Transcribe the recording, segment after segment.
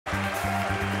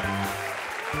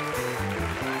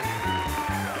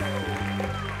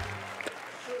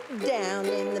down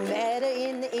in the meadow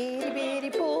in the itty-bitty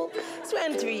pool.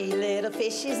 Swam 3 little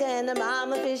fishies and the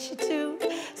mama fishy too.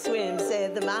 Swim,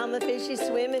 said the mama fishy,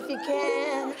 swim if you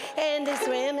can. And they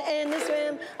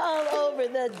swim all over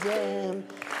the dam.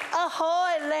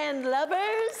 Ahoy,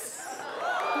 landlubbers!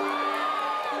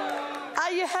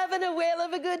 Are you having a whale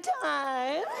of a good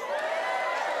time?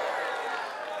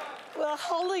 Well,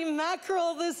 holy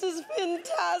mackerel, this is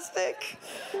fantastic.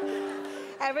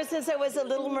 Ever since I was a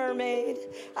little mermaid,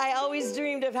 I always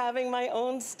dreamed of having my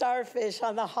own starfish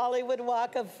on the Hollywood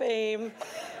Walk of Fame.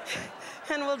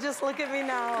 And well, just look at me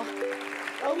now.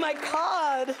 Oh my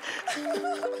God.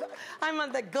 I'm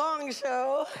on the Gong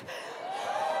Show.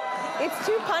 It's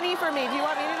too punny for me. Do you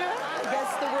want me to do it? I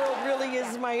guess the world really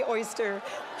is my oyster.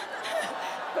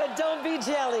 But don't be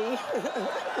jelly.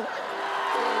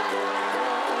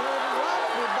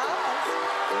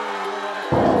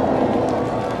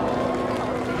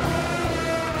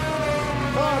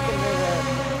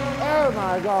 Oh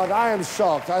my God, I am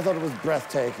shocked. I thought it was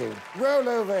breathtaking. Roll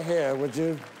over here, would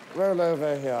you? Roll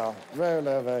over here. Roll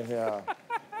over here.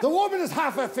 The woman is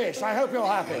half a fish. I hope you're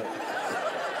happy.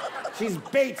 She's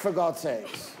bait, for God's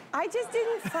sakes. I just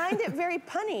didn't find it very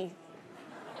punny.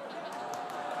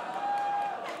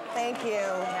 Thank you.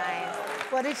 Nice.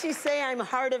 What did she say? I'm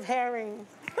hard of herring.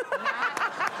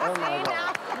 Oh my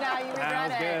God. Now you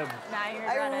regret it. Now you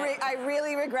regret it. I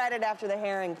really regret it after the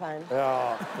herring pun.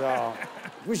 Yeah.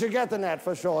 We should get the net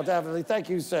for sure, definitely. Thank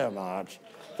you so much.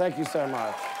 Thank you so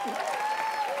much.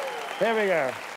 Here we go.